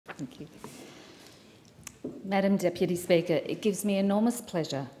Thank you. Madam Deputy Speaker, it gives me enormous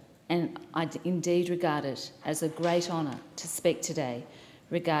pleasure, and I indeed regard it as a great honour to speak today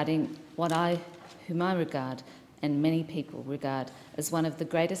regarding whom I regard and many people regard as one of the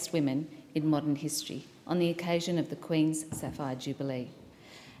greatest women in modern history on the occasion of the Queen's Sapphire Jubilee.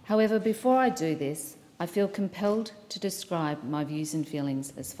 However, before I do this, I feel compelled to describe my views and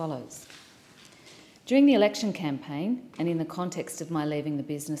feelings as follows. During the election campaign, and in the context of my leaving the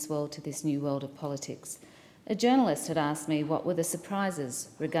business world to this new world of politics, a journalist had asked me what were the surprises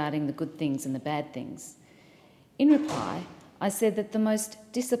regarding the good things and the bad things. In reply, I said that the most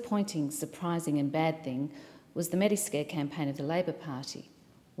disappointing, surprising and bad thing was the Mediscare campaign of the Labor Party.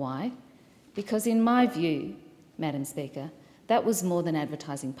 Why? Because in my view, Madam Speaker, that was more than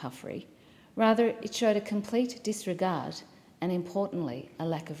advertising puffery. Rather, it showed a complete disregard and, importantly, a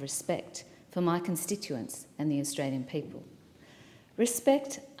lack of respect for my constituents and the Australian people.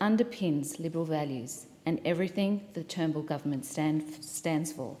 Respect underpins Liberal values and everything the Turnbull government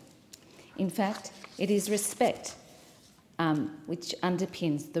stands for. In fact, it is respect which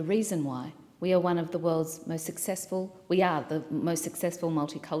underpins the reason why we are one of the world's most successful,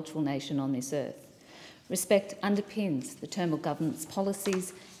 multicultural nation on this earth. Respect underpins the Turnbull government's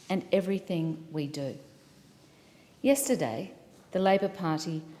policies and everything we do. Yesterday, the Labor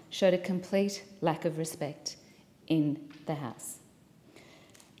Party showed a complete lack of respect in the House.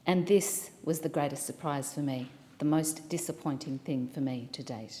 And this was the greatest surprise for me, the most disappointing thing for me to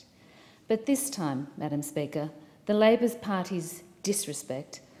date. But this time, Madam Speaker, the Labor Party's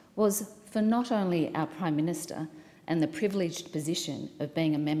disrespect was for not only our Prime Minister and the privileged position of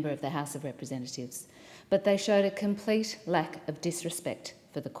being a member of the House of Representatives, but they showed a complete lack of disrespect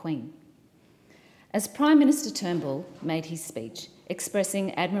for the Queen. As Prime Minister Turnbull made his speech,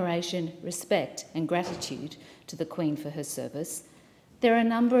 expressing admiration, respect and gratitude to the Queen for her service, there are a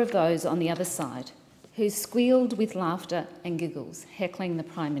number of those on the other side who squealed with laughter and giggles, heckling the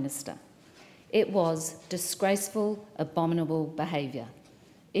Prime Minister. It was disgraceful, abominable behaviour.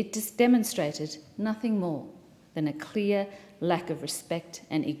 It just demonstrated nothing more than a clear lack of respect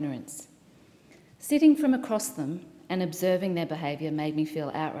and ignorance. Sitting from across them and observing their behaviour made me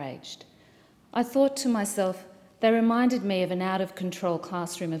feel outraged. I thought to myself, they reminded me of an out-of-control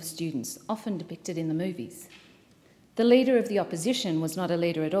classroom of students, often depicted in the movies. The leader of the opposition was not a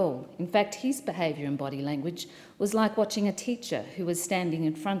leader at all. In fact, his behaviour and body language was like watching a teacher who was standing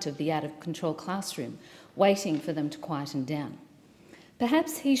in front of the out-of-control classroom, waiting for them to quieten down.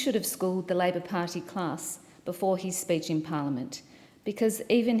 Perhaps he should have schooled the Labor Party class before his speech in Parliament, because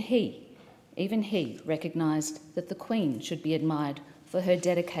even he recognised that the Queen should be admired for her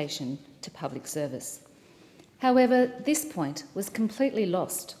dedication to public service. However, this point was completely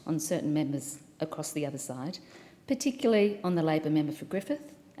lost on certain members across the other side, particularly on the Labor member for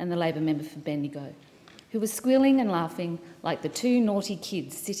Griffith and the Labor member for Bendigo, who were squealing and laughing like the two naughty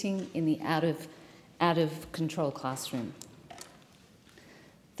kids sitting in the out-of-control classroom.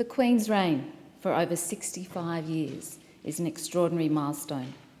 The Queen's reign for over 65 years is an extraordinary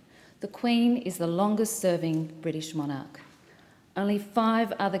milestone. The Queen is the longest-serving British monarch. Only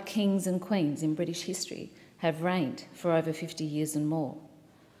 5 other kings and queens in British history have reigned for over 50 years and more.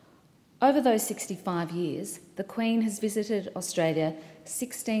 Over those 65 years, the Queen has visited Australia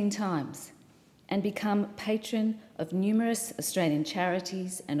 16 times and become patron of numerous Australian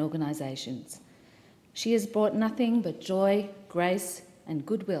charities and organisations. She has brought nothing but joy, grace and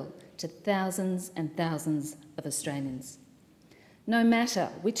goodwill to thousands and thousands of Australians. No matter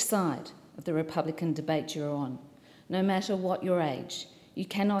which side of the Republican debate you're on, no matter what your age, you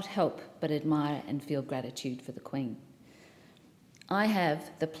cannot help but admire and feel gratitude for the Queen. I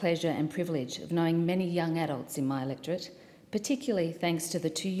have the pleasure and privilege of knowing many young adults in my electorate, particularly thanks to the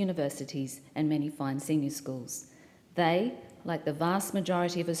 2 universities and many fine senior schools. They, like the vast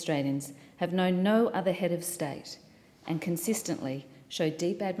majority of Australians, have known no other head of state and consistently show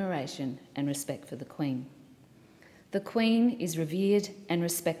deep admiration and respect for the Queen. The Queen is revered and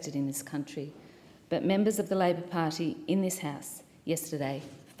respected in this country, but members of the Labor Party in this House yesterday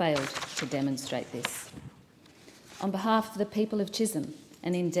failed to demonstrate this. On behalf of the people of Chisholm,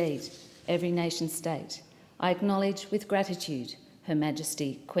 and indeed every nation-state, I acknowledge with gratitude Her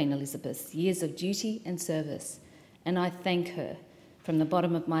Majesty Queen Elizabeth's years of duty and service, and I thank her from the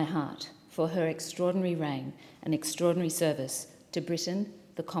bottom of my heart for her extraordinary reign and extraordinary service to Britain,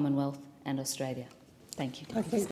 the Commonwealth and Australia. Thank you.